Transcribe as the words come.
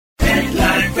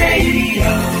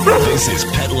This is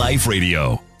Pet Life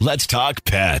Radio. Let's talk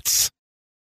pets.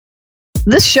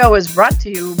 This show is brought to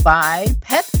you by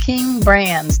Pet King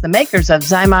Brands, the makers of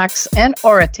Zymox and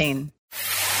Oratine.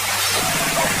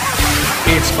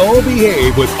 It's Oh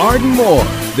Behave with Arden Moore,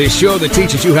 the show that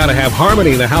teaches you how to have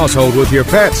harmony in the household with your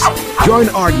pets. Join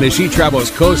Arden as she travels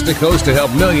coast to coast to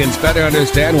help millions better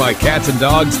understand why cats and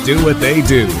dogs do what they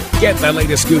do. Get the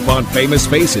latest scoop on famous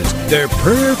faces, their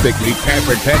perfectly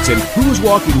pampered pets, and who's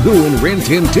walking who in Rin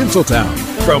Tin Tinseltown.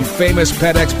 From famous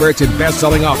pet experts and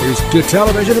best-selling authors to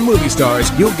television and movie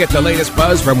stars, you'll get the latest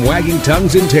buzz from wagging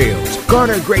tongues and tails.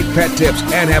 Garner great pet tips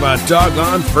and have a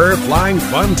doggone fur-flying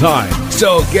fun time.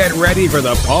 So get ready for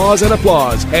the pause and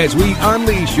applause as we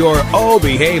unleash your Oh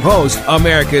Behave host,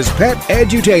 America's pet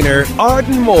edutainer,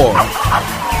 Arden Moore.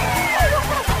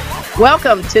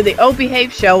 Welcome to the Oh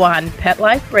Behave show on Pet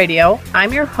Life Radio.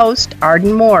 I'm your host,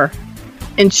 Arden Moore.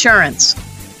 Insurance.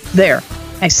 There,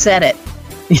 I said it.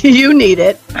 You need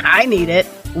it. I need it.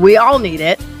 We all need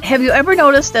it. Have you ever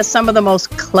noticed that some of the most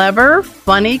clever,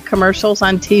 funny commercials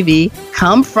on TV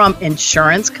come from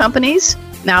insurance companies?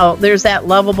 Now, there's that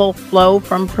lovable Flo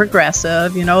from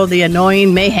Progressive, the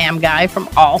annoying Mayhem guy from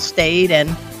Allstate,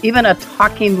 and even a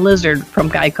talking lizard from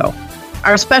Geico.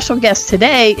 Our special guest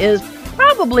today is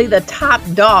probably the top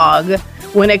dog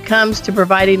when it comes to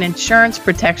providing insurance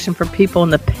protection for people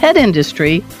in the pet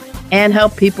industry and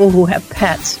help people who have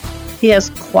pets. He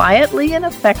has quietly and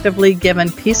effectively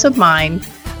given peace of mind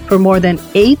for more than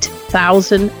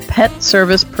 8,000 pet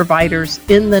service providers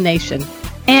in the nation.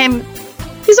 And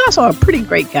he's also a pretty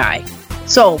great guy.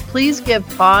 So please give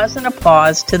pause and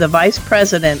applause to the Vice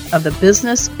President of the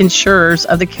Business Insurers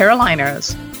of the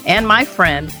Carolinas and my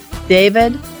friend,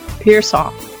 David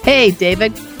Pearsall. Hey,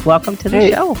 David, welcome to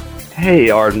the show. Hey,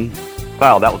 Arden.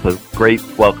 Wow, that was a great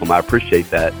welcome. I appreciate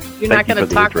that. You're not going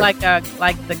to talk like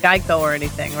the Geico or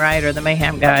anything, right? Or the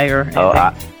Mayhem guy or anything?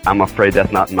 Oh, I'm afraid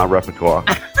that's not in my repertoire.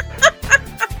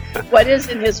 What is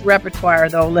in his repertoire,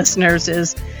 though, listeners,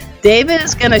 is David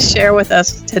is going to share with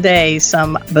us today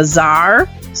some bizarre,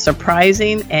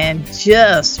 surprising, and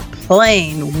just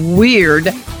plain weird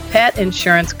pet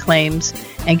insurance claims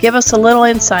and give us a little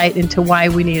insight into why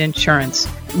we need insurance.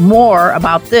 More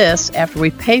about this after we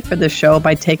pay for the show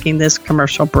by taking this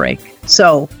commercial break.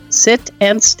 So sit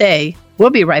and stay. We'll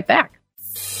be right back.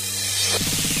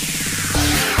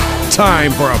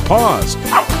 Time for a pause.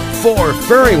 4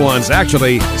 furry ones,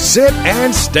 actually. Sit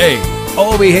and stay.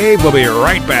 Oh Behave will be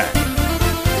right back.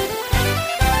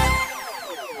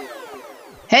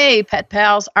 Hey, pet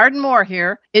pals, Arden Moore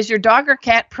here. Is your dog or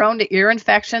cat prone to ear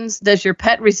infections? Does your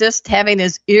pet resist having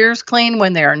his ears cleaned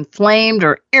when they're inflamed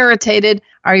or irritated?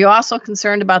 Are you also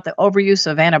concerned about the overuse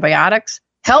of antibiotics?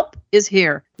 Help is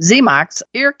here. Zymox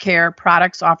ear care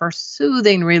products offer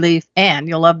soothing relief, and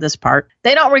you'll love this part.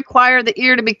 They don't require the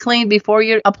ear to be cleaned before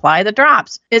you apply the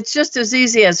drops. It's just as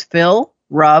easy as fill,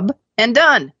 rub, and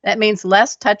done. That means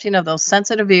less touching of those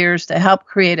sensitive ears to help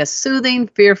create a soothing,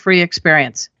 fear-free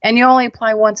experience. And you only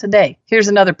apply once a day. Here's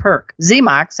another perk.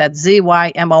 Zymox, that's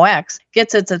Z-Y-M-O-X,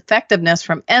 gets its effectiveness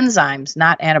from enzymes,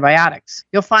 not antibiotics.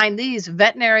 You'll find these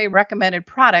veterinary-recommended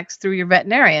products through your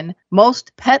veterinarian,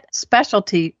 most pet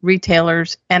specialty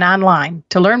retailers, and online.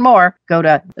 To learn more, go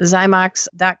to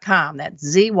Zymox.com. That's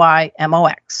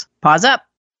Z-Y-M-O-X. Pause up.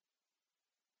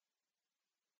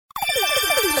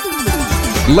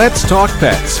 Let's Talk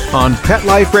Pets on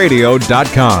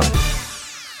PetLifeRadio.com.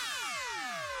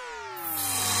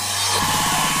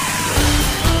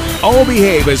 Oh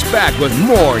Behave is back with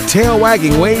more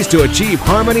tail-wagging ways to achieve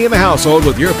harmony in the household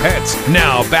with your pets.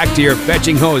 Now back to your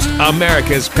fetching host,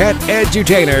 America's pet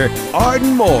edutainer,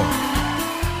 Arden Moore.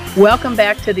 Welcome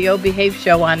back to the Oh Behave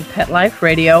show on Pet Life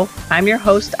Radio. I'm your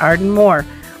host, Arden Moore.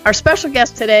 Our special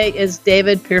guest today is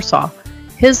David Pearsall.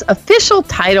 His official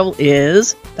title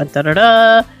is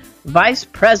Vice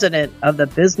President of the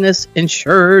Business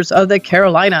Insurers of the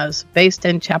Carolinas, based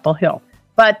in Chapel Hill.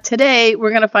 But today,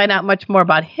 we're going to find out much more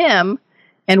about him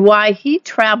and why he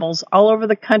travels all over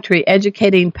the country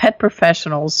educating pet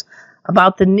professionals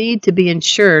about the need to be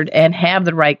insured and have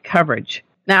the right coverage.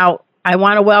 Now, I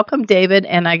want to welcome David,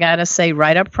 and I got to say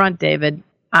right up front, David,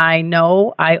 I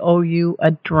know I owe you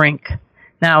a drink.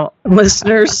 Now,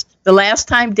 listeners, the last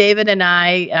time David and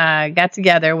I got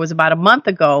together was about a month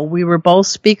ago. We were both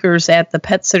speakers at the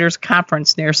Pet Sitters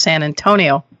Conference near San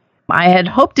Antonio. I had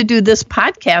hoped to do this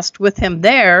podcast with him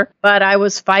there, but I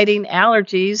was fighting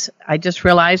allergies. I just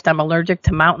realized I'm allergic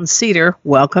to mountain cedar.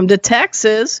 Welcome to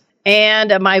Texas.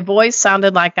 And my voice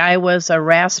sounded like I was a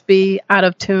raspy,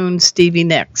 out-of-tune Stevie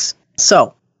Nicks.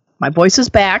 So my voice is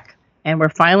back. And we're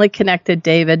finally connected,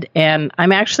 David, and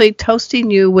I'm actually toasting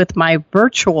you with my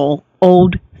virtual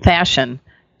old fashion.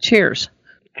 Cheers.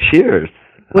 Cheers.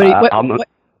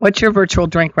 What's your virtual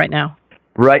drink right now?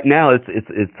 Right now,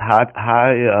 it's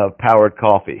high powered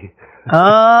coffee.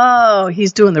 Oh,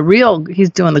 he's doing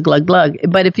the glug glug.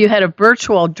 But if you had a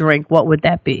virtual drink, what would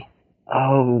that be?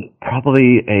 Oh,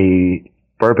 probably a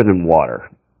bourbon and water.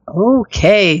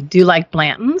 Okay. Do you like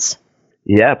Blanton's?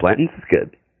 Yeah, Blanton's is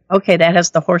good. Okay, that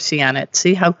has the horsey on it.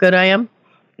 See how good I am?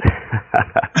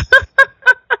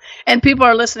 And people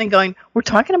are listening going, we're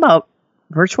talking about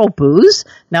virtual booze?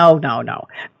 No.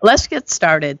 Let's get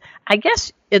started. I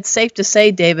guess it's safe to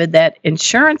say, David, that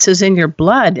insurance is in your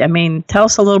blood. I mean, tell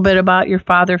us a little bit about your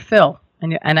father, Phil,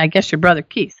 and I guess your brother,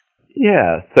 Keith.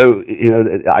 Yeah, so,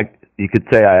 you could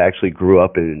say I actually grew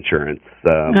up in insurance.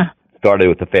 Started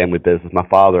with the family business. My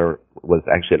father was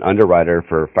actually an underwriter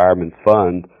for Fireman's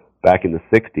Fund back in the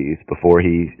 60s before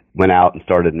he went out and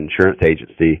started an insurance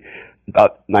agency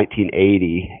about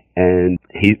 1980. And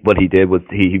what he did was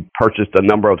he purchased a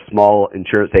number of small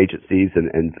insurance agencies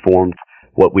and formed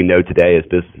what we know today as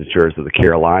Business Insurance of the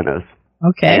Carolinas.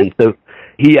 Okay. And so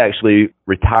he actually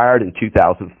retired in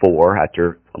 2004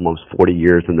 after almost 40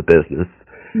 years in the business.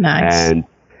 Nice. And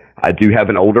I do have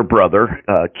an older brother,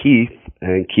 Keith,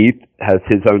 and Keith has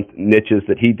his own niches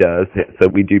that he does. So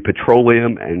we do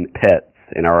petroleum and pets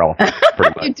in our office.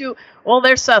 You do. Well,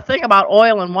 there's a thing about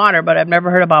oil and water, but I've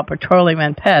never heard about petroleum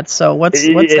and pets. So what's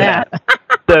that?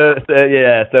 So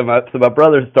my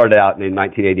brother started out in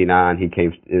 1989. He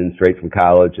came in straight from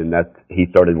college, and he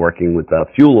started working with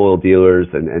fuel oil dealers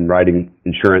and writing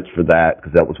insurance for that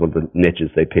because that was one of the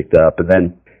niches they picked up. And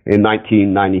then in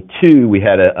 1992, we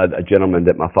had a gentleman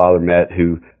that my father met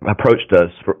who approached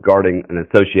us regarding an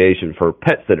association for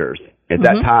pet sitters. At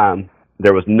that time,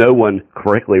 there was no one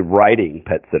correctly writing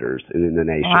pet sitters in the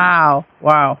nation.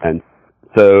 Wow. And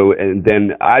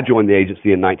then I joined the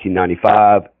agency in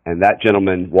 1995, and that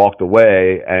gentleman walked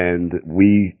away, and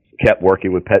we kept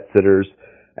working with pet sitters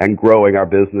and growing our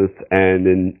business. And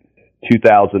in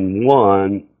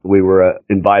 2001, we were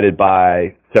invited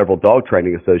by several dog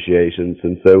training associations,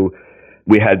 and so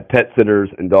we had pet sitters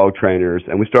and dog trainers,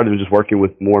 and we started just working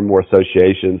with more and more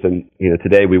associations. And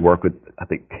today we work with I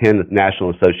think 10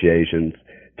 national associations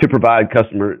to provide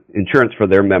customer insurance for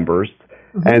their members.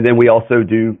 And then we also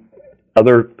do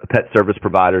other pet service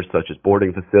providers such as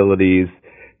boarding facilities,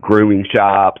 grooming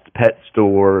shops, pet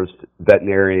stores,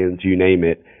 veterinarians, you name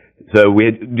it. So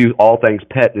we do all things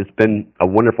pet. It's been a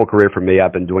wonderful career for me.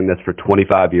 I've been doing this for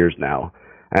 25 years now.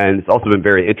 And it's also been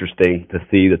very interesting to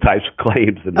see the types of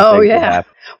claims and the things that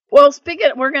happen. Well,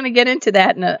 we're going to get into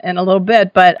that in a little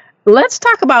bit, but let's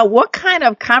talk about what kind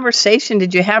of conversation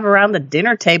did you have around the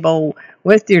dinner table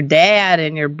with your dad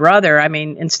and your brother? I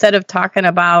mean, instead of talking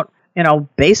about,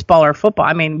 baseball or football,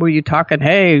 I mean, were you talking,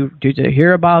 hey, did you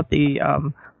hear about the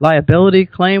liability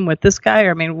claim with this guy?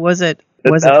 Or, I mean, was it?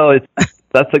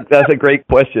 That's a great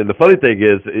question. The funny thing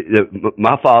is,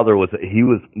 my father was a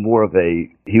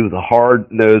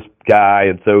hard-nosed guy,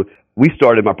 and so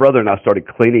my brother and I started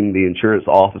cleaning the insurance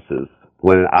offices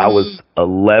when I was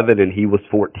 11 and he was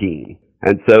 14.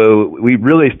 And so we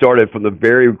really started from the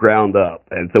very ground up.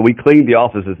 And so we cleaned the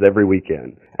offices every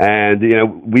weekend. And,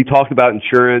 we talked about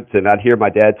insurance, and I'd hear my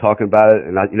dad talking about it.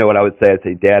 And what I would say? I'd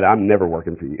say, Dad, I'm never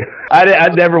working for you. I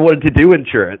never wanted to do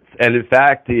insurance. And in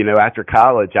fact, after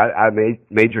college, I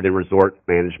majored in resort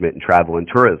management and travel and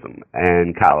tourism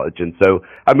in college. And so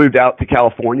I moved out to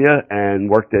California and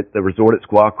worked at the resort at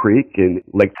Squaw Creek in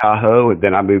Lake Tahoe. And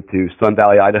then I moved to Sun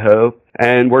Valley, Idaho,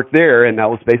 and worked there. And I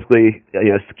was basically,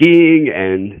 skiing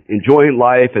and enjoying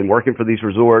life and working for these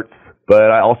resorts.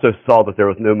 But I also saw that there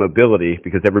was no mobility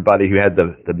because everybody who had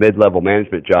the mid-level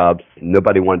management jobs,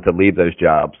 nobody wanted to leave those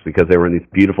jobs because they were in these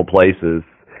beautiful places.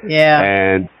 Yeah.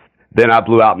 And then I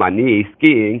blew out my knee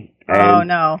skiing. And oh,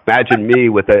 no. Imagine me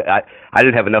with I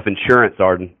didn't have enough insurance,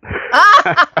 Arden.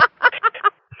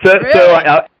 So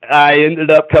I ended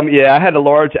up I had a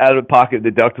large out-of-pocket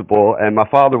deductible, and my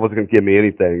father wasn't going to give me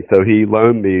anything, so he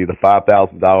loaned me the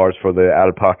 $5,000 for the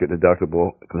out-of-pocket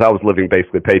deductible, because I was living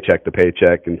basically paycheck to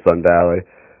paycheck in Sun Valley.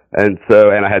 And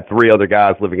I had 3 other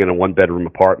guys living in a 1-bedroom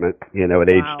apartment, at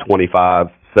age 25.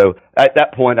 So at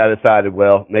that point, I decided,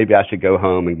 well, maybe I should go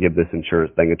home and give this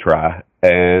insurance thing a try.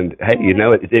 And, hey,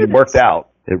 it worked out.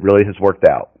 It really has worked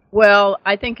out. Well,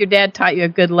 I think your dad taught you a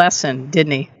good lesson,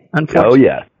 didn't he? Unfortunately. Oh,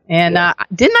 yeah. And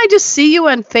didn't I just see you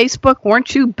on Facebook?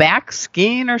 Weren't you back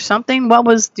skiing or something? What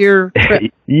was your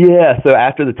trip? Yeah, so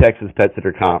after the Texas Pet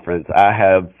Sitter Conference,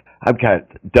 I've got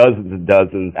dozens and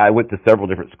dozens. I went to several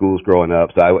different schools growing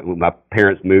up. So my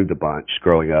parents moved a bunch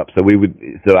growing up. So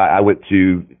I went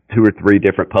to 2 or 3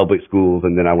 different public schools,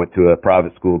 and then I went to a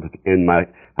private school to end my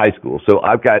high school. So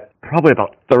I've got probably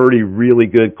about 30 really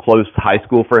good, close high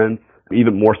school friends,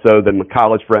 even more so than my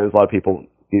college friends. A lot of people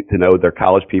get to know their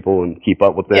college people and keep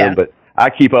up with them. Yeah. But I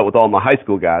keep up with all my high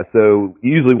school guys. So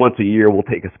usually once a year we'll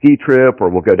take a ski trip, or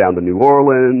we'll go down to New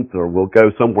Orleans, or we'll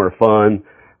go somewhere fun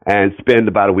and spend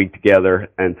about a week together.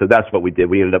 And so that's what we did.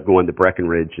 We ended up going to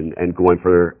Breckenridge and going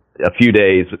for a few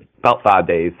days, about 5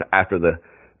 days after the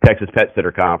Texas Pet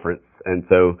Sitter Conference. And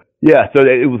so, yeah, so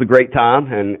it was a great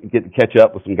time, and get to catch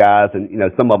up with some guys. And, you know,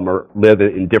 some of them live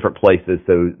in different places,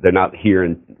 so they're not here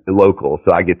in local.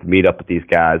 So I get to meet up with these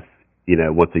guys, you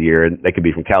know, once a year. And they could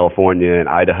be from California and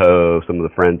Idaho, some of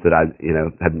the friends that I, you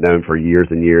know, have known for years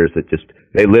and years that just,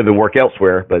 they live and work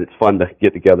elsewhere, but it's fun to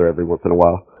get together every once in a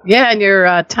while. Yeah, and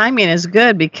your timing is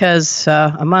good because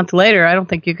a month later, I don't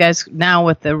think you guys, now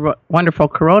with the wonderful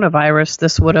coronavirus,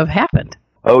 this would have happened.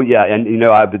 Oh, yeah, and, you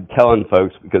know, I've been telling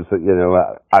folks because, you know,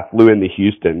 I flew into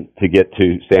Houston to get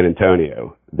to San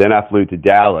Antonio. Then I flew to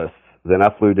Dallas. Then I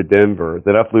flew to Denver.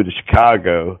 Then I flew to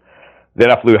Chicago.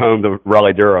 Then I flew home to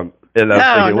Raleigh-Durham. And I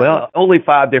was thinking, well, only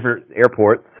 5 different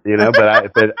airports, you know, but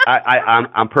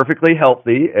I'm perfectly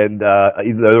healthy, and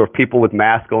even though there were people with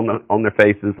masks on their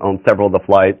faces on several of the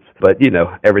flights, but, you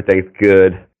know, everything's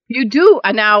good. You do.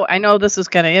 Now, I know this is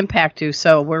going to impact you,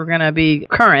 so we're going to be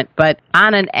current, but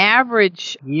on an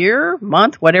average year,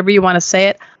 month, whatever you want to say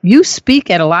it, you speak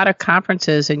at a lot of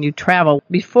conferences and you travel.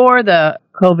 Before the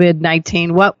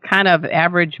COVID-19, what kind of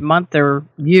average month or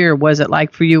year was it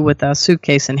like for you with a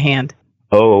suitcase in hand?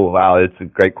 Oh, wow, it's a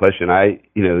great question.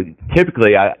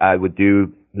 Typically I would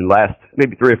do, in the last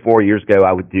maybe 3 or 4 years ago,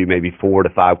 I would do maybe 4 to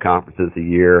 5 conferences a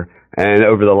year. And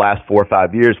over the last 4 or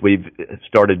 5 years, we've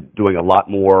started doing a lot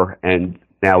more, and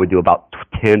now we do about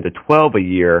 10 to 12 a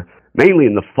year, mainly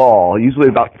in the fall, usually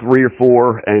about 3 or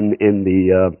 4, and in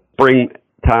the spring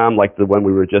time, like the one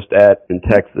we were just at in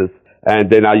Texas. And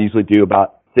then I usually do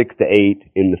about 6 to 8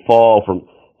 in the fall.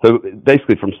 So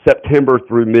basically from September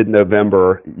through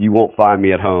mid-November, you won't find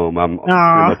me at home. I'm pretty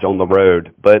much on the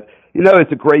road. But, you know,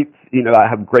 it's a great, you know, I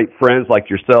have great friends like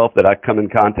yourself that I come in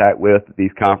contact with at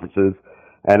these conferences.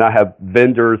 And I have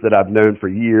vendors that I've known for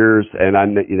years, and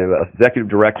executive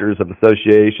directors of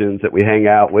associations that we hang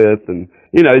out with. And,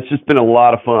 you know, it's just been a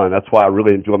lot of fun. That's why I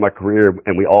really enjoy my career.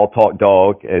 And we all talk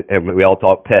dog, and we all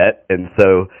talk pet. And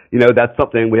so, you know, that's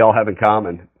something we all have in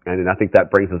common. And I think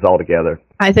that brings us all together.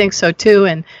 I think so, too.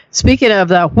 And speaking of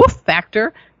the woof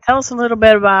factor, tell us a little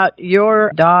bit about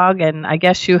your dog. And I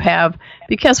guess you have,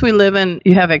 because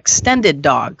you have extended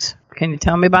dogs. Can you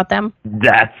tell me about them?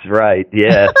 That's right.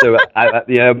 Yeah. So,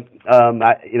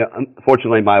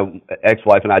 unfortunately, my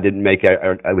ex-wife and I didn't make it.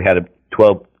 We had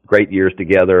 12 great years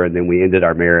together, and then we ended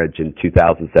our marriage in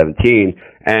 2017.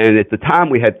 And at the time,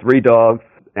 we had 3 dogs.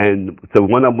 And so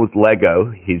one of them was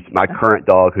Lego. He's my current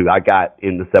dog, who I got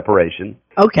in the separation.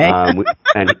 Okay.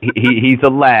 And he's a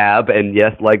lab, and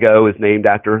yes, Lego is named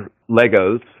after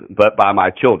Legos, but by my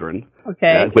children.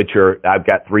 Okay. I've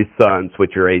got 3 sons,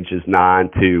 which are ages 9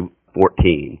 to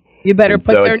 14. You better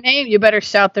put their name. You better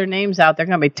shout their names out. They're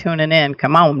going to be tuning in.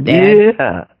 Come on, Dad.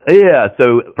 Yeah.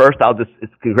 So first, I'll just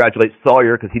congratulate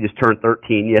Sawyer because he just turned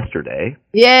 13 yesterday.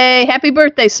 Yay! Happy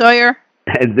birthday, Sawyer.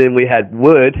 And then we had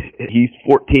Wood. He's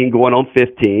 14, going on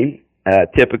 15.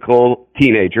 Typical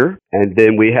teenager. And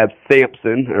then we have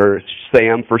Samson, or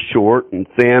Sam for short. And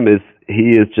Sam is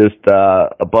just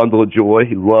a bundle of joy.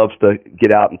 He loves to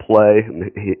get out and play.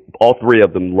 And all 3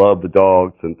 of them love the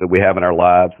dogs that we have in our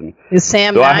lives. And is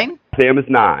Sam 9? Sam is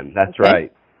 9. That's okay.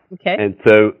 right. Okay.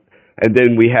 And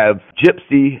then we have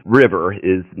Gypsy River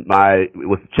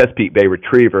was a Chesapeake Bay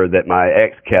Retriever that my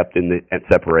ex kept at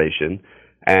separation.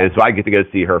 And so I get to go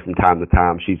see her from time to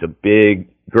time. She's a big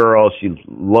girl. She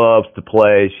loves to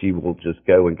play. She will just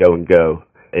go and go and go.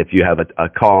 If you have a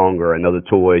Kong or another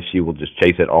toy, she will just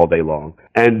chase it all day long.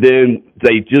 And then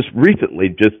they just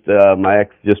recently, my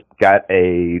ex just got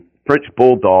a French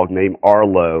bulldog named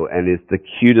Arlo, and it's the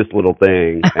cutest little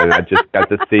thing. And I just got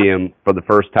to see him for the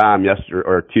first time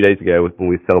 2 days ago when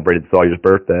we celebrated Sawyer's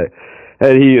birthday.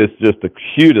 And he is just the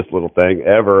cutest little thing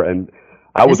ever. And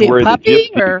I was worried that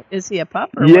Gypsy, or is he a pup?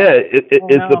 Or yeah,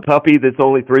 it's a puppy that's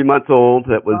only 3 months old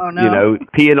that was,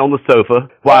 peeing on the sofa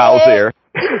while I was there.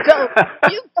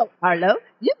 You go, Arlo.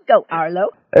 You go,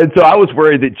 Arlo. And so I was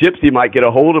worried that Gypsy might get a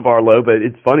hold of Arlo, but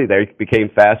it's funny, they became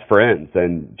fast friends.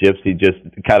 And Gypsy just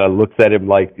kind of looks at him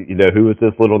like, who is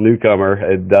this little newcomer?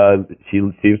 And she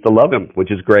seems to love him,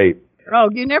 which is great. Oh,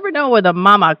 you never know where the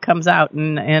mama comes out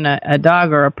in a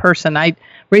dog or a person. I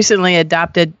recently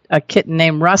adopted a kitten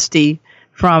named Rusty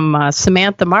from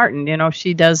Samantha Martin. You know,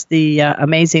 she does the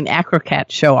amazing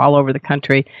Acrocat show all over the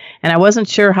country. And I wasn't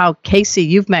sure how Casey,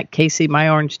 you've met Casey, my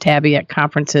orange tabby, at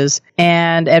conferences.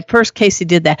 And at first Casey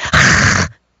did that,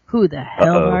 who the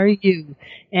hell are you?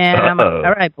 And I'm like,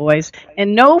 all right, boys.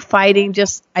 And no fighting,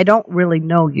 just, I don't really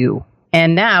know you.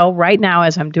 And now, right now,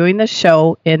 as I'm doing this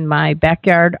show in my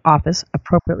backyard office,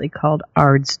 appropriately called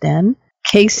Ard's Den,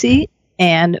 Casey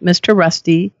and Mr.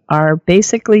 Rusty are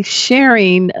basically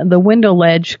sharing the window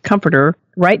ledge comforter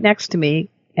right next to me,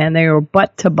 and they were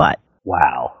butt to butt.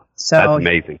 Wow. So that's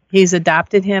amazing. He's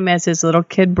adopted him as his little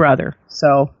kid brother.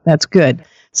 So that's good.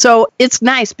 So it's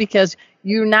nice because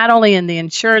you're not only in the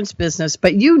insurance business,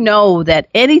 but you know that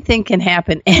anything can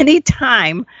happen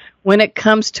anytime when it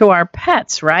comes to our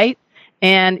pets, right?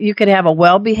 And you could have a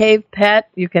well-behaved pet.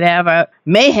 You could have a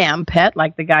mayhem pet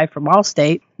like the guy from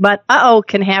Allstate. But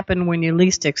can happen when you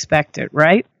least expect it,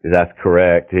 right? That's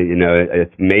correct. You know,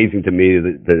 it's amazing to me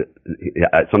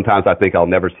that sometimes I think I'll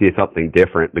never see something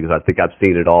different because I think I've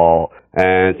seen it all.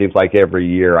 And it seems like every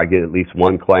year I get at least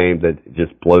one claim that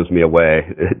just blows me away.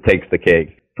 It takes the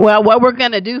cake. Well, what we're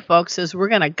going to do, folks, is we're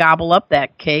going to gobble up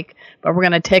that cake, but we're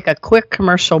going to take a quick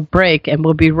commercial break, and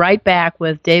we'll be right back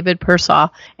with David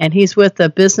Pearsall, and he's with the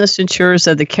Business Insurers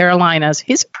of the Carolinas.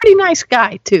 He's a pretty nice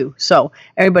guy, too. So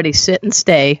everybody sit and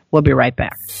stay. We'll be right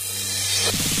back.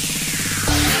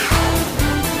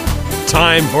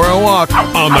 Time for a walk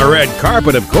on the red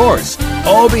carpet, of course.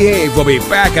 Oh Behave will be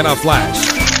back in a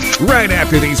flash right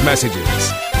after these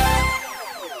messages.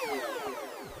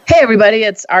 Hey, everybody,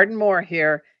 it's Arden Moore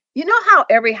here. You know how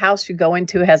every house you go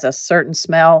into has a certain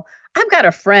smell? I've got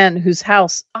a friend whose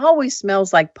house always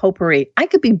smells like potpourri. I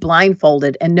could be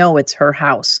blindfolded and know it's her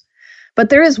house. But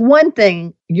there is one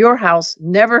thing your house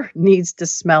never needs to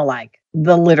smell like: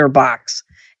 the litter box.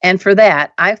 And for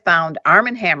that, I found Arm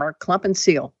 & Hammer Clump and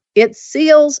Seal. It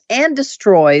seals and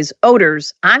destroys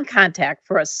odors on contact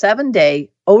for a 7-day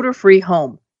odor-free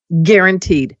home.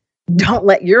 Guaranteed. Don't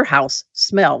let your house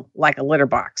smell like a litter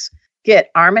box. Get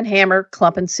Arm & Hammer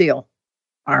Clump and Seal.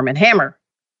 Arm & Hammer.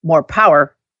 More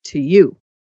power to you.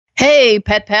 Hey,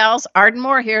 pet pals. Arden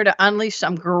Moore here to unleash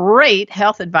some great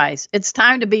health advice. It's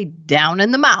time to be down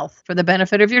in the mouth for the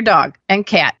benefit of your dog and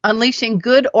cat. Unleashing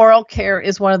good oral care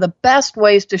is one of the best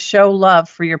ways to show love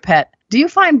for your pet. Do you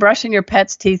find brushing your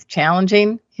pet's teeth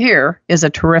challenging? Here is a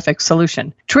terrific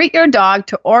solution. Treat your dog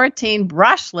to Oratine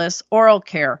Brushless Oral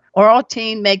Care.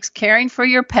 Oratine makes caring for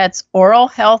your pet's oral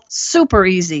health super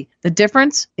easy. The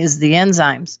difference is the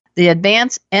enzymes. The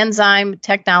advanced enzyme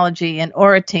technology in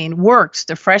Oratine works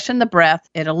to freshen the breath.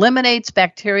 It eliminates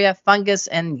bacteria, fungus,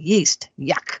 and yeast.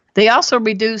 Yuck. They also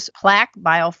reduce plaque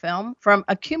biofilm from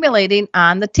accumulating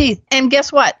on the teeth. And guess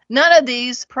what? None of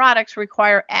these products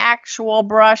require actual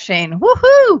brushing.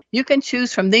 Woohoo! You can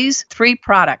choose from these 3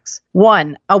 products.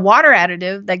 1, a water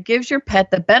additive that gives your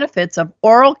pet the benefits of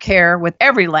oral care with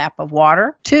every lap of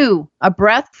water. 2, a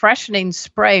breath freshening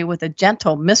spray with a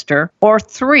gentle mister. Or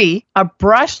 3, a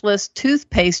brushless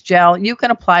toothpaste gel you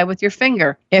can apply with your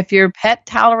finger. If your pet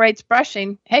tolerates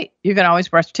brushing, hey, you can always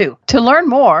brush too. To learn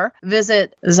more,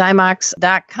 visit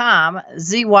Zymox.com,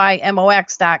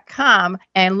 ZYMOX.com,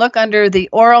 and look under the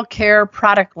oral care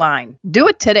product line. Do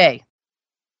it today.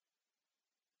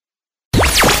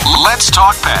 Let's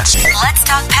talk pets. Let's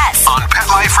talk pets On Pet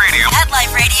Life Radio. Pet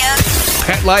Life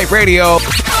Radio.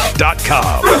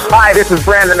 PetLifeRadio.com. Hi, this is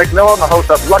Brandon McMillan, the host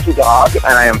of Lucky Dog, and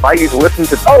I invite you to listen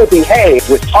to Oh Behave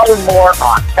with Arden Moore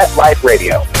on Pet Life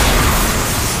Radio.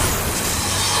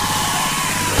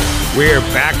 We're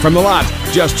back from the lot.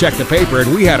 Just checked the paper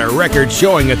and we had a record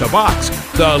showing at the box.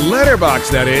 The letterbox,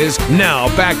 that is.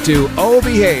 Now back to Oh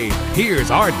Behave.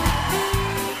 Here's Arden.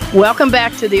 Welcome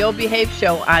back to the O Behave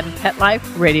Show on Pet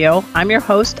Life Radio. I'm your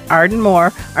host, Arden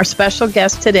Moore. Our special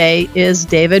guest today is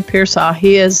David Pearsall.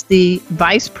 He is the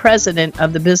Vice President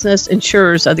of the Business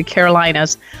Insurers of the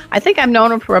Carolinas. I think I've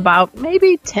known him for about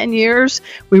maybe 10 years.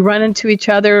 We run into each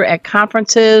other at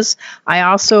conferences. I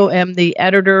also am the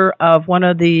editor of one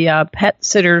of the pet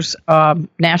sitters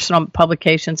national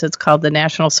publications. It's called the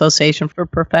National Association for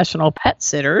Professional Pet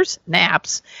Sitters,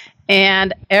 NAPS.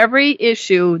 And every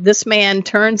issue, this man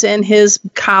turns in his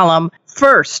column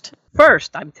first,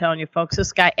 I'm telling you folks,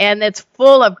 this guy, and it's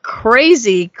full of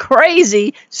crazy,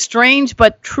 strange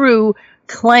but true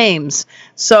claims.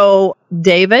 So,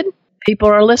 David, people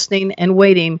are listening and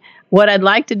waiting. What I'd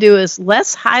like to do is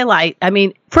let's highlight,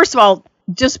 first of all,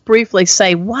 just briefly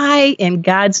say, why in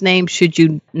God's name should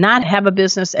you not have a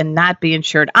business and not be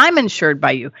insured? I'm insured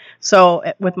by you. So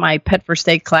with my Pet First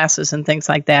Aid classes and things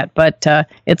like that. But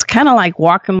it's kind of like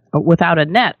walking without a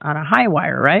net on a high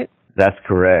wire, right? That's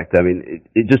correct. I mean,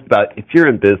 it just about, if you're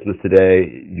in business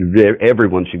today,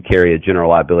 everyone should carry a general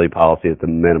liability policy at the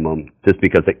minimum, just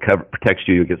because it protects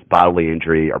you against bodily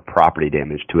injury or property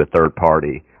damage to a third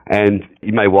party. And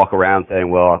you may walk around saying,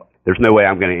 well, there's no way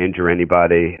I'm going to injure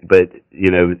anybody. But,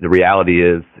 the reality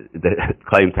is that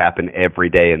claims happen every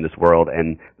day in this world.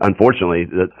 And unfortunately,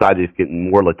 the society is getting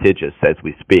more litigious as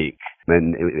we speak.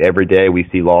 And every day we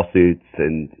see lawsuits,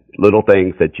 and little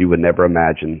things that you would never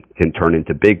imagine can turn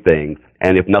into big things.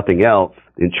 And if nothing else,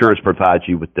 insurance provides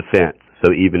you with defense.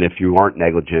 So even if you aren't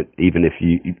negligent,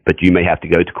 but you may have to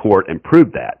go to court and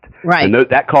prove that. Right. And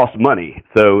that costs money.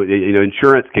 So,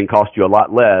 insurance can cost you a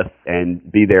lot less and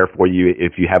be there for you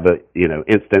if you have a,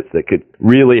 instance that could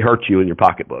really hurt you in your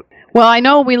pocketbook. Well, I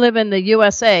know we live in the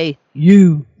USA.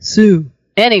 You sue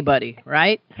anybody,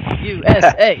 right?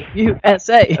 USA,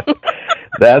 USA.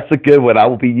 That's a good one. I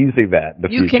will be using that in the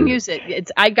future. You can use it.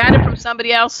 I got it from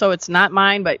somebody else, so it's not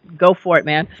mine, but go for it,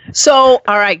 man. So,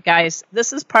 all right, guys,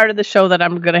 this is part of the show that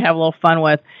I'm going to have a little fun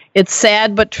with. It's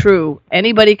sad but true.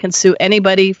 Anybody can sue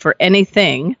anybody for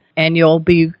anything, and you'll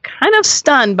be kind of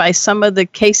stunned by some of the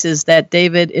cases that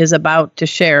David is about to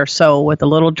share. So, with a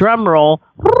little drum roll,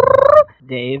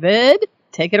 David,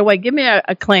 take it away. Give me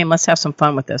a claim. Let's have some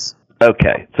fun with this.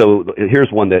 Okay, so here's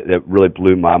one that really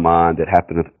blew my mind that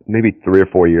happened maybe 3 or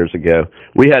 4 years ago.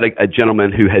 We had a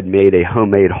gentleman who had made a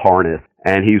homemade harness,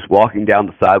 and he was walking down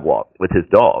the sidewalk with his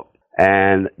dog.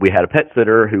 And we had a pet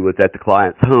sitter who was at the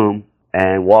client's home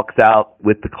and walks out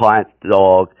with the client's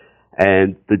dog,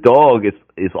 and the dog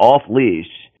is off leash.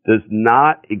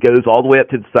 It goes all the way up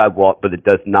to the sidewalk, but it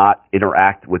does not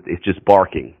interact with, it's just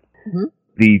barking. Mm-hmm.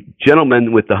 The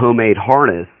gentleman with the homemade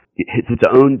harness, his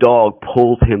own dog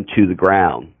pulls him to the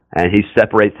ground, and he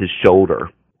separates his shoulder.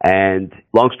 And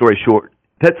long story short,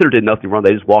 pet sitter did nothing wrong.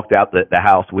 They just walked out the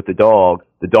house with the dog.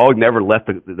 The dog never left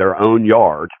their own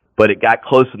yard, but it got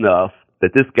close enough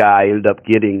that this guy ended up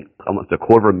getting almost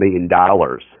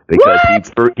 $250,000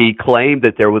 because he claimed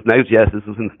that there was yes, this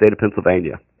was in the state of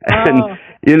Pennsylvania. And,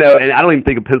 and I don't even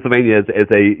think of Pennsylvania as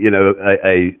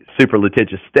a super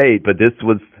litigious state, but it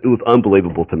was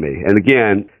unbelievable to me. And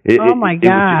again,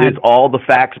 it's all the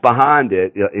facts behind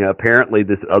it. Apparently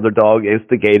this other dog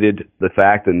instigated the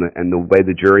fact and the way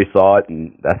the jury saw it,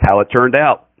 and that's how it turned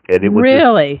out. And it was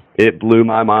really, it blew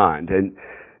my mind. And,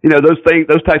 those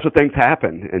types of things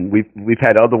happen. And we've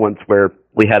had other ones where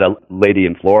we had a lady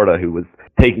in Florida who was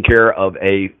taking care of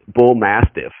a bull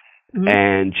mastiff. Mm-hmm.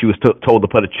 And she was told to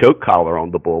put a choke collar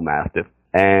on the bull mastiff,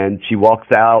 and she walks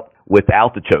out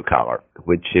without the choke collar,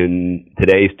 which in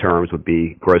today's terms would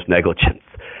be gross negligence.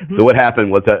 Mm-hmm. So what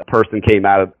happened was a person came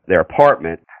out of their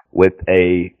apartment with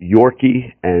a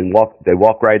Yorkie, and they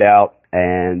walk right out,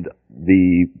 and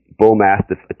the bull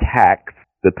mastiff attacks.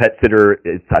 The pet sitter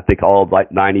is, I think, all of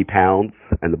like 90 pounds,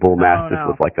 and the bull mastiff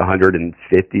was like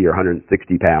 150 or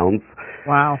 160 pounds.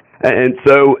 Wow. And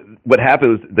so what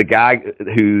happened was the guy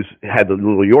who's had the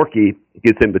little Yorkie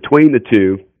gets in between the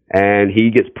two, and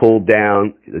he gets pulled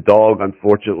down. The dog,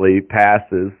 unfortunately,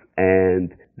 passes,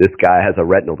 and this guy has a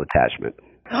retinal detachment.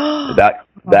 That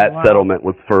settlement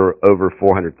was for over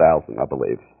 $400,000, I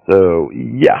believe. So,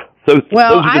 yeah. So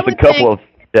well, those are just a couple of...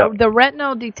 Yeah. The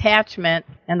retinal detachment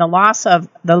and the loss of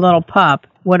the little pup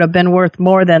would have been worth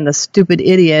more than the stupid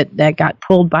idiot that got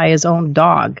pulled by his own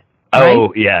dog. Right?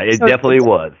 Oh, yeah, it definitely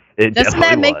was. Does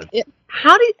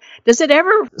it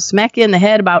ever smack you in the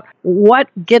head about what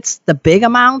gets the big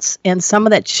amounts and some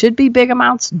of that should be big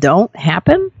amounts don't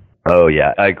happen? Oh,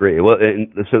 yeah, I agree. Well,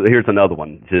 so here's another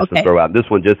one to throw out. This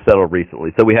one just settled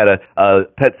recently. So we had a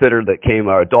pet sitter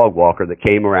or a dog walker that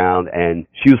came around, and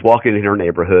she was walking in her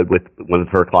neighborhood with one of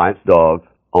her client's dogs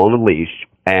on a leash,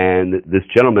 and this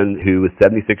gentleman who was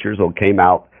 76 years old came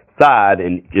outside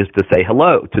and just to say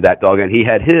hello to that dog, and he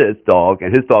had his dog,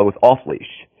 and his dog was off leash.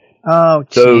 Oh,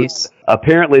 jeez. So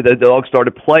apparently the dog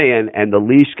started playing, and the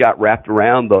leash got wrapped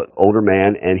around the older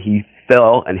man, and he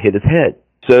fell and hit his head.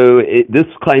 So this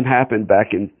claim happened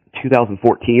back in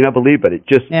 2014, I believe, but it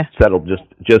just settled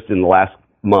just in the last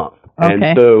month. Okay.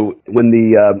 And so when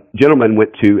the gentleman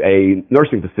went to a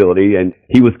nursing facility, and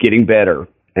he was getting better,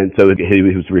 and so he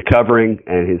was recovering,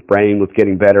 and his brain was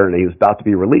getting better, and he was about to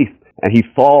be released, and he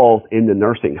falls in the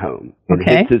nursing home and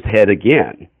hits his head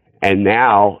again. And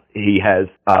now he has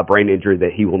a brain injury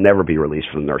that he will never be released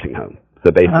from the nursing home.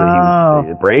 So basically,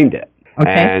 he was brain dead. Okay.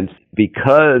 And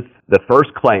because the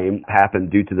first claim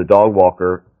happened due to the dog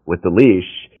walker with the leash,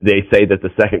 they say that the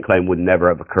second claim would never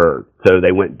have occurred. So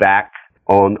they went back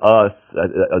on us,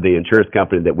 the insurance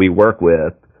company that we work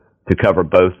with, to cover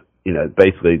both,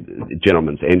 basically the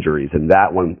gentleman's injuries. And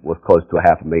that one was close to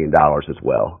 $500,000 as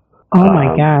well. Oh,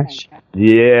 my gosh.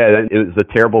 Yeah, it was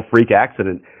a terrible freak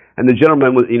accident. And the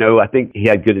gentleman was, I think he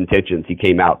had good intentions. He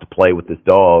came out to play with this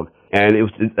dog. And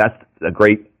that's a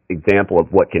great example of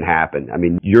what can happen. I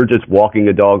mean, you're just walking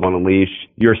a dog on a leash.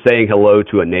 You're saying hello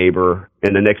to a neighbor.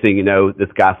 And the next thing you know, this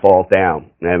guy falls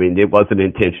down. I mean, it wasn't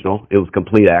intentional. It was a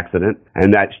complete accident.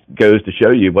 And that goes to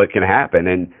show you what can happen.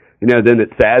 And, then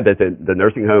it's sad that the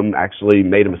nursing home actually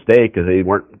made a mistake because they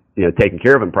weren't, taking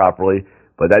care of him properly.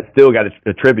 But that still got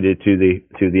attributed to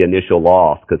the initial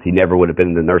loss because he never would have been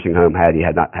in the nursing home had he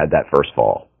not had that first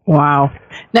fall. Wow.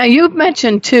 Now, you've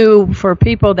mentioned, too, for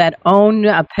people that own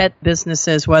pet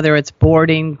businesses, whether it's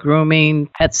boarding, grooming,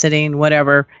 pet sitting,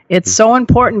 whatever, it's so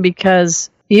important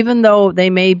because even though they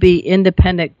may be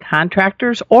independent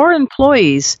contractors or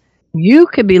employees, you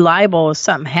could be liable if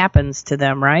something happens to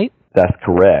them, right? That's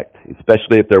correct,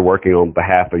 especially if they're working on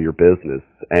behalf of your business.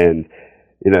 And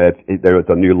if there was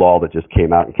a new law that just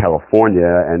came out in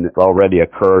California, and it's already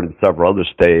occurred in several other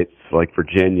states like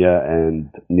Virginia and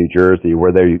New Jersey,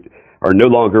 where they are no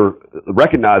longer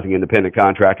recognizing independent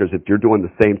contractors if you're doing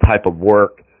the same type of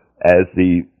work as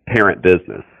the parent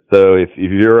business. So if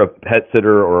you're a pet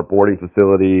sitter or a boarding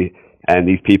facility and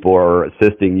these people are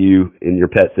assisting you in your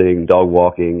pet sitting, dog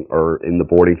walking, or in the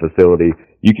boarding facility,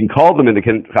 you can call them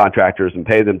independent contractors and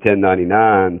pay them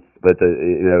 1099, but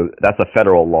that's a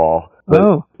federal law.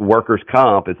 But workers'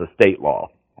 comp is a state law.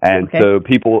 And so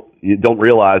you don't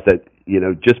realize that,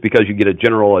 just because you get a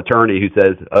general attorney who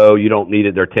says, oh, you don't need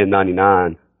it, they're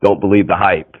 1099, don't believe the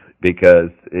hype, because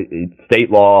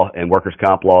state law and workers'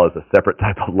 comp law is a separate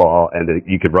type of law, and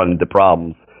you could run into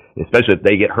problems, especially if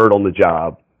they get hurt on the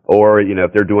job, or,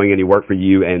 if they're doing any work for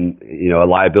you and, a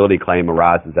liability claim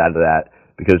arises out of that,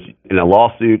 because in a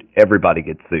lawsuit, everybody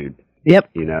gets sued. Yep.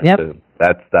 So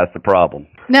that's the problem.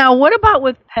 Now, what about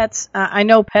with pets? I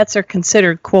know pets are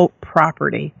considered, quote,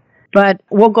 property, but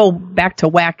we'll go back to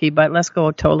wacky, but let's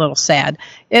go to a little sad.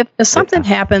 If something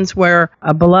happens where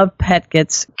a beloved pet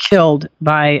gets killed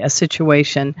by a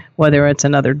situation, whether it's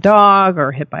another dog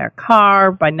or hit by a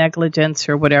car, by negligence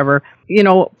or whatever,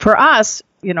 for us,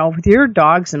 with your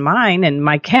dogs and mine and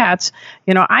my cats,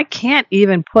 I can't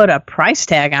even put a price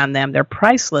tag on them. They're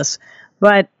priceless.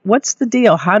 But what's the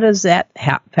deal? How does that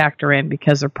factor in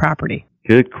because they're property?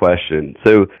 Good question.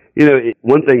 So,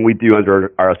 one thing we do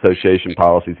under our association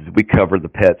policies is we cover the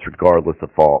pets regardless of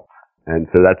fault. And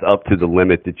so that's up to the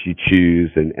limit that you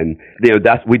choose. And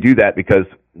we do that because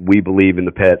we believe in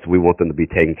the pets. We want them to be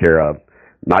taken care of.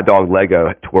 My dog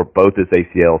Lego tore both his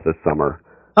ACLs this summer.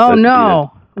 Oh,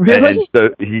 no. Really? And so,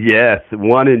 yes,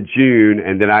 one in June,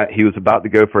 and then he was about to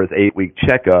go for his 8-week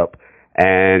checkup,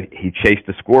 and he chased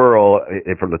a squirrel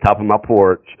from the top of my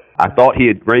porch. I thought he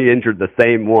had re-injured the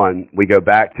same one. We go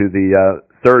back to the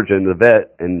surgeon, the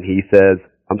vet, and he says,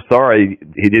 I'm sorry,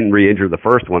 he didn't re-injure the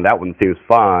first one. That one seems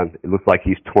fine. It looks like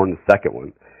he's torn the second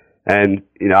one. And,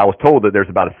 I was told that there's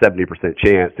about a 70%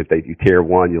 chance if you tear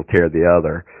one, you'll tear the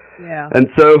other. Yeah. And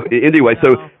so, anyway,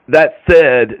 so that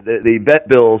said, the vet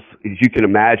bills, as you can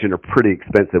imagine, are pretty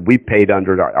expensive. We paid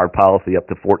under our policy up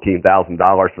to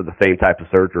 $14,000 for the same type of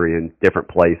surgery in different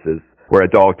places where a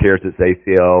dog tears its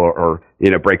ACL or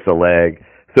breaks a leg.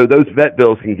 So those vet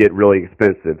bills can get really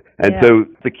expensive. And so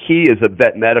the key is that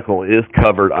vet medical is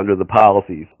covered under the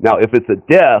policies. Now, if it's a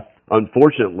death,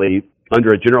 unfortunately,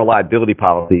 under a general liability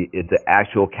policy, it's an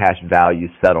actual cash value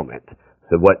settlement.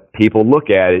 So what people look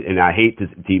at it, and I hate to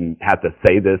have to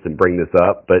say this and bring this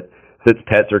up, but since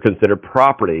pets are considered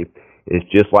property, it's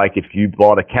just like if you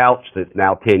bought a couch that's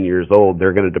now 10 years old,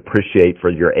 they're going to depreciate for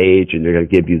your age, and they're going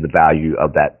to give you the value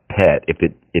of that pet if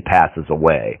it passes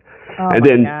away. Oh, and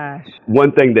then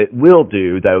one thing that we'll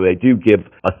do, though, they do give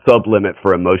a sub-limit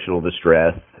for emotional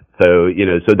distress. So,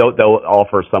 they'll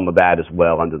offer some of that as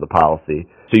well under the policy.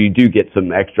 So you do get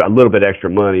a little bit extra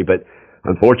money, but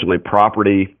unfortunately,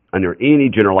 property under any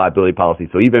general liability policy.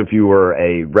 So even if you were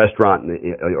a restaurant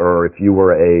or if you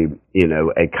were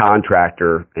a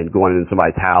contractor and going into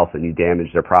somebody's house and you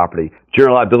damage their property,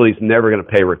 general liability is never going to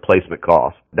pay replacement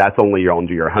costs. That's only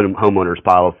under your homeowner's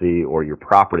policy or your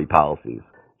property policies.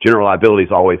 General liability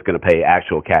is always going to pay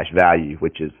actual cash value,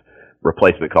 which is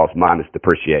replacement cost minus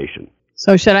depreciation.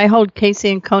 So should I hold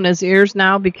Casey and Kona's ears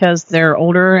now because they're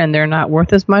older and they're not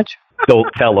worth as much? Don't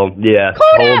tell them. Yeah,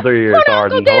 Kona, hold their ears,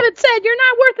 Arden. Uncle David said you're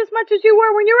not worth as much as you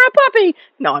were when you were a puppy.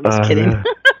 No, I'm just kidding.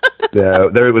 No,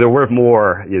 they're worth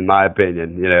more, in my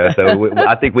opinion. So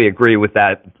I think we agree with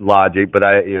that logic. But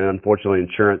unfortunately,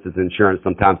 insurance is insurance.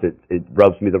 Sometimes it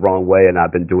rubs me the wrong way, and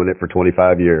I've been doing it for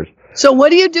 25 years. So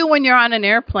what do you do when you're on an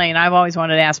airplane? I've always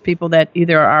wanted to ask people that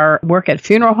either work at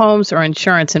funeral homes or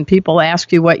insurance, and people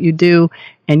ask you what you do,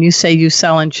 and you say you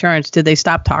sell insurance. Do they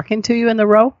stop talking to you in the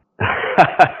row?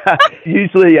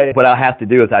 Usually what I have to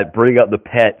do is I bring up the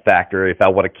pet factor if I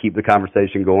want to keep the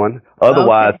conversation going.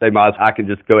 Otherwise, I can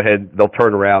just go ahead, they'll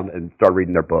turn around and start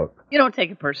reading their book. You don't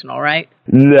take it personal, right?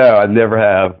 No, I never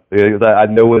have. I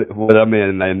know what I'm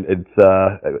in, and it's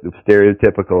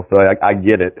stereotypical, so I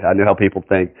get it. I know how people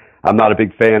think. I'm not a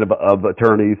big fan of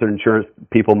attorneys or insurance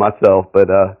people myself, but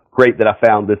great that I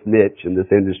found this niche in this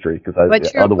industry, because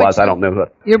otherwise I don't know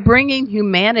what. You're bringing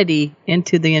humanity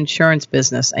into the insurance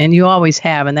business, and you always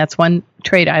have, and that's one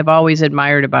trait I've always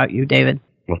admired about you, David.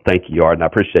 Well, thank you, Arden. I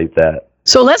appreciate that.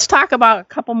 So let's talk about a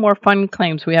couple more fun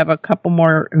claims. We have a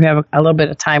little bit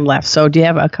of time left. So do you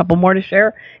have a couple more to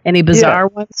share? Any bizarre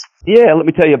ones? Yeah, let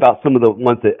me tell you about some of the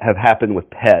ones that have happened with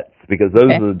pets, because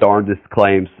those are the darndest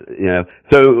claims,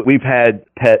 So we've had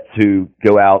pets who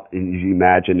go out, as you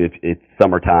imagine, if it's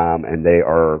summertime, and they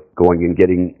are going and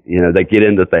getting, they get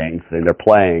into things and they're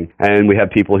playing. And we have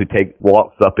people who take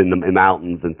walks up in the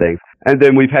mountains and things. And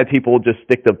then we've had people just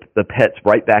stick the pets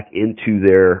right back into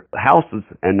their houses,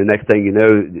 and the next thing you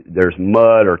know, there's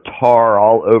mud or tar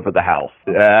all over the house.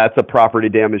 That's a property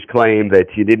damage claim that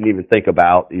you didn't even think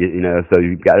about, so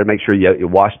you've got to make sure you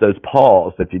wash those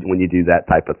paws when you do that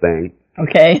type of thing.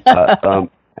 Okay.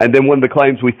 And then one of the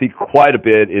claims we see quite a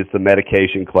bit is the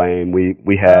medication claim.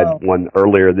 We had one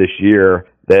earlier this year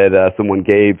that someone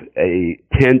gave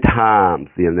 10 times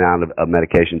the amount of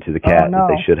medication to the cat that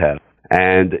they should have.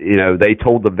 And, they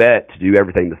told the vet to do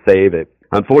everything to save it.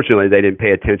 Unfortunately, they didn't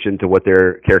pay attention to what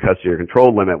their care, custody, or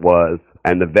control limit was,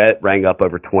 and the vet rang up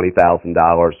over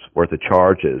 $20,000 worth of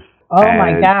charges. Oh,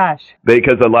 my gosh.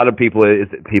 Because a lot of people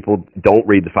don't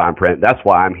read the fine print. That's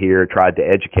why I'm here, tried to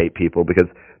educate people, because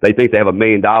they think they have $1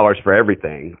 million for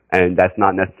everything, and that's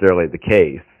not necessarily the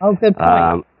case. Oh, good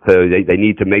point. So they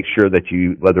need to make sure that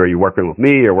whether you're working with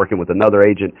me or working with another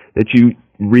agent, that you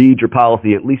read your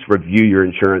policy, at least review your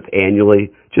insurance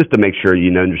annually, just to make sure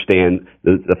you understand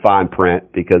the fine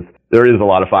print, because there is a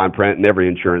lot of fine print in every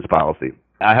insurance policy.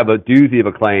 I have a doozy of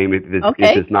a claim if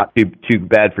it's not too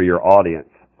bad for your audience.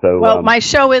 So, my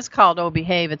show is called Oh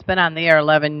Behave. It's been on the air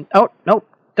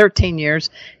 13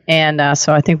 years, and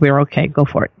so I think we're okay. Go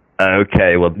for it.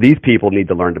 Okay, well, these people need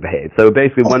to learn to behave. So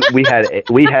basically, we had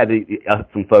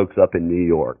some folks up in New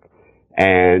York,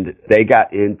 and they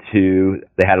had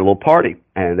a little party,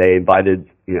 and they invited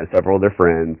several of their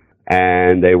friends,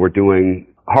 and they were doing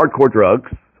hardcore drugs,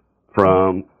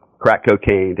 from crack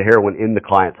cocaine to heroin, in the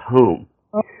client's home.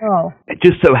 Oh. It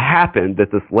just so happened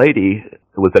that this lady,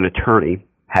 who was an attorney,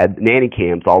 had nanny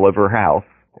cams all over her house,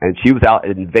 and she was out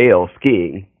in Vail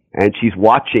skiing, and she's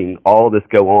watching all this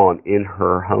go on in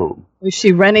her home. Was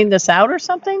she renting this out or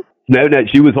something? No,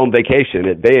 she was on vacation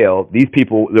at Vail. These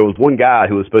people, there was one guy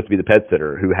who was supposed to be the pet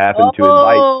sitter who happened to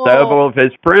invite several of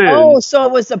his friends. Oh, so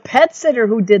it was the pet sitter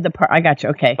who did the part. I got you.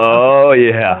 Okay. Oh,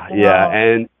 yeah, yeah.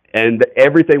 And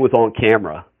everything was on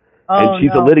camera. And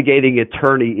she's a litigating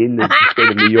attorney in the state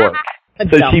of New York.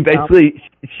 So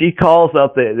she calls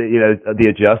up the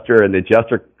adjuster, and the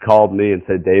adjuster called me and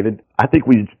said, David,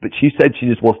 but she said she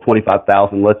just wants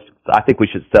 $25,000. I think we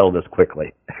should sell this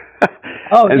quickly.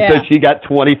 So she got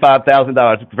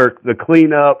 $25,000 for the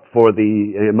cleanup, for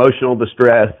the emotional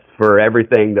distress, for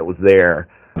everything that was there,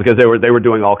 because they were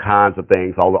doing all kinds of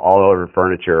things, all over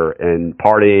furniture and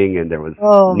partying, and there was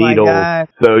needles. My gosh.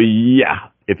 So yeah.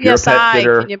 If you're a pet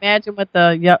sitter, can you imagine what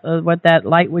that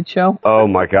light would show? Oh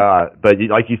my God! But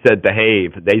like you said,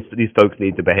 behave. These folks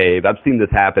need to behave. I've seen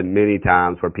this happen many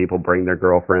times where people bring their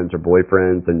girlfriends or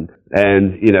boyfriends, and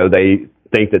they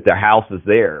think that their house is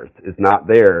theirs. It's not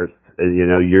theirs.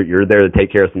 You're there to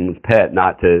take care of someone's pet,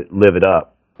 not to live it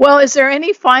up. Well, is there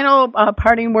any final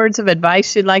parting words of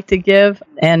advice you'd like to give?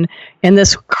 And in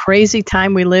this crazy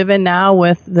time we live in now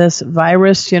with this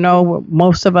virus,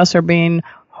 most of us are being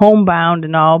homebound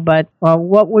and all, but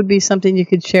what would be something you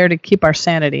could share to keep our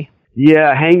sanity?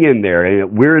 Yeah, hang in there.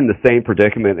 And we're in the same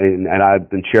predicament, and I've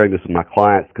been sharing this with my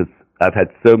clients because I've had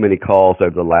so many calls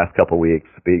over the last couple of weeks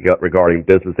regarding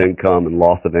business income and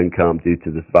loss of income due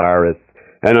to this virus.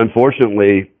 And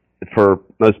unfortunately, for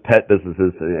most pet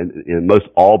businesses and most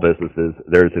all businesses,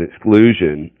 there's an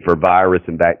exclusion for virus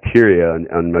and bacteria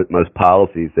on most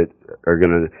policies that are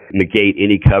going to negate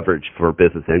any coverage for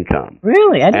business income.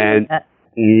 Really? I didn't know that.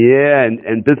 Yeah,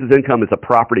 and business income is a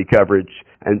property coverage,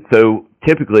 and so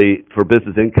typically for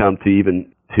business income to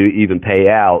even pay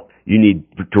out, you need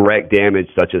direct damage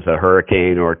such as a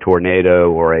hurricane or a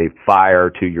tornado or a fire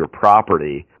to your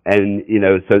property, and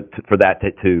for that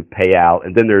to pay out.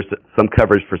 And then there's some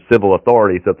coverage for civil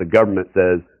authority. So if the government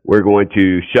says we're going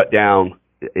to shut down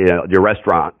your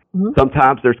restaurant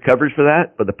Sometimes there's coverage for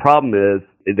that, but the problem is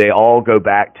they all go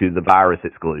back to the virus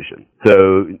exclusion.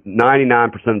 So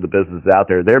 99% of the businesses out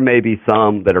there may be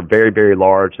some that are very, very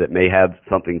large that may have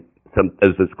some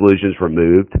those exclusions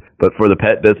removed. But for the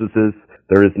pet businesses,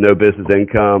 there is no business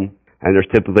income, and there's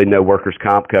typically no workers'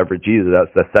 comp coverage either.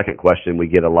 That's the second question we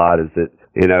get a lot is that,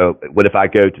 what if I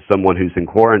go to someone who's in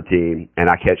quarantine and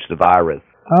I catch the virus?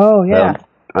 Oh, yeah.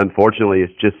 Unfortunately,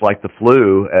 it's just like the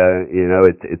flu.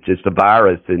 It's just a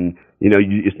virus, and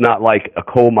it's not like a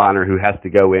coal miner who has to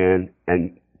go in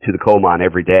and to the coal mine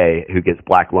every day who gets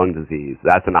black lung disease.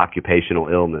 That's an occupational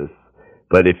illness.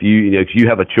 But if you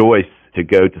have a choice to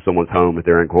go to someone's home if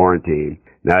they're in quarantine.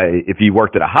 Now, if you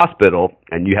worked at a hospital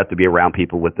and you have to be around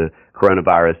people with the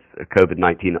coronavirus,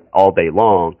 COVID-19 all day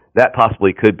long, that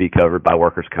possibly could be covered by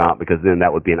workers' comp because then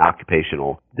that would be an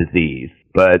occupational disease.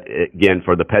 But again,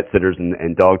 for the pet sitters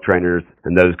and dog trainers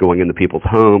and those going into people's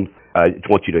homes, I just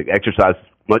want you to exercise as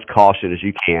much caution as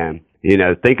you can.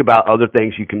 Think about other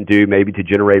things you can do maybe to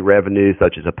generate revenue,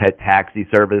 such as a pet taxi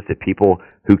service if people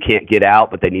who can't get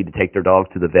out but they need to take their dogs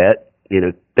to the vet.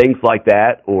 Things like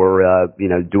that, or,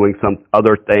 doing some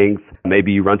other things.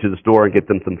 Maybe you run to the store and get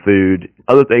them some food,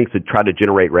 other things to try to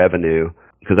generate revenue,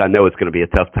 because I know it's going to be a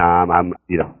tough time. I'm,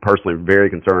 personally very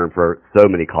concerned for so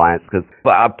many clients because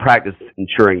I practice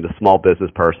insuring the small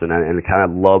business person and I kind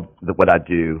of love what I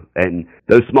do. And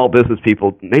those small business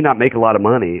people may not make a lot of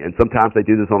money, and sometimes they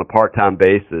do this on a part-time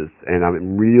basis. And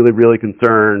I'm really, really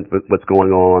concerned with what's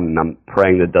going on, and I'm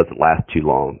praying that it doesn't last too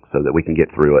long so that we can get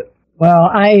through it. Well,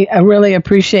 I really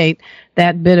appreciate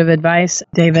that bit of advice,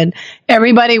 David.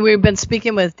 Everybody, we've been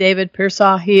speaking with David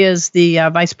Pearsall. He is the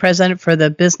Vice President for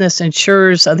the Business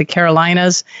Insurers of the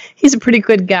Carolinas. He's a pretty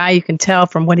good guy. You can tell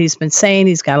from what he's been saying.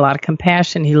 He's got a lot of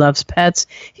compassion. He loves pets.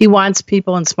 He wants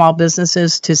people in small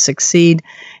businesses to succeed.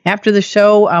 After the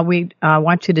show, we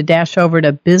want you to dash over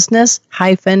to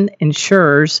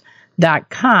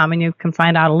business-insurers.com, and you can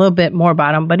find out a little bit more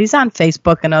about him. But he's on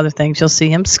Facebook and other things. You'll see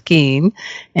him skiing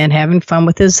and having fun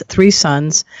with his 3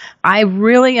 sons. I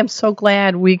really am so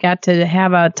glad we got to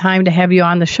have a time to have you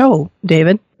on the show,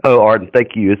 David. Oh, Arden,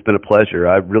 thank you. It's been a pleasure.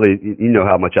 I really, you know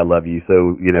how much I love you.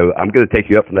 So, I'm going to take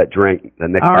you up from that drink the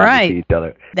next time we see each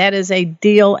other. That is a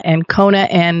deal. And Kona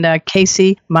and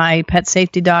Casey, my pet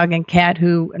safety dog and cat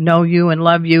who know you and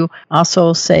love you,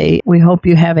 also say, we hope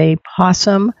you have a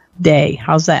possum day.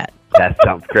 How's that? That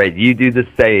sounds great. You do the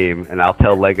same, and I'll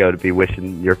tell Lego to be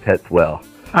wishing your pets well.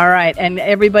 All right. And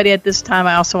everybody at this time,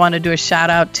 I also want to do a shout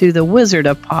out to the Wizard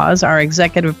of Paws, our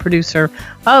executive producer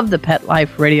of the Pet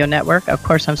Life Radio Network. Of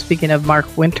course, I'm speaking of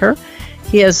Mark Winter.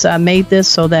 He has made this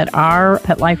so that our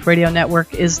Pet Life Radio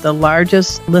Network is the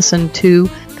largest listened to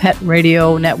pet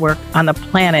radio network on the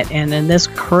planet. And in this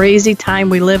crazy time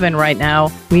we live in right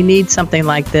now, we need something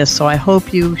like this. So I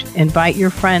hope you invite your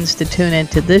friends to tune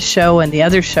into this show and the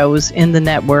other shows in the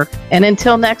network. And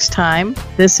until next time,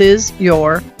 this is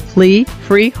your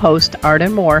flea-free host,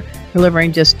 Arden Moore,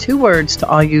 delivering just 2 words to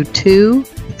all you 2,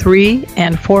 3,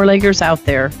 and 4-leggers out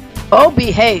there. Oh,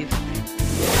 behave.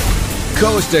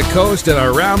 Coast to coast and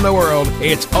around the world,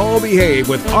 it's Oh Behave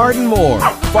with Arden Moore.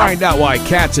 Find out why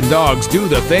cats and dogs do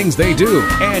the things they do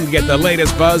and get the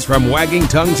latest buzz from wagging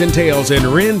tongues and tails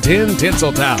in Rin Tin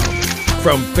Tinseltown.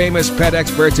 From famous pet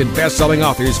experts and best-selling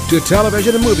authors to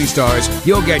television and movie stars,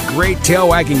 you'll get great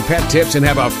tail-wagging pet tips and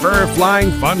have a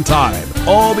fur-flying fun time.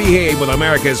 All Behave with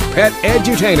America's pet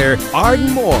edutainer,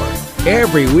 Arden Moore.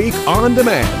 Every week on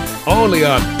demand, only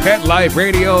on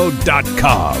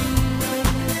PetLifeRadio.com.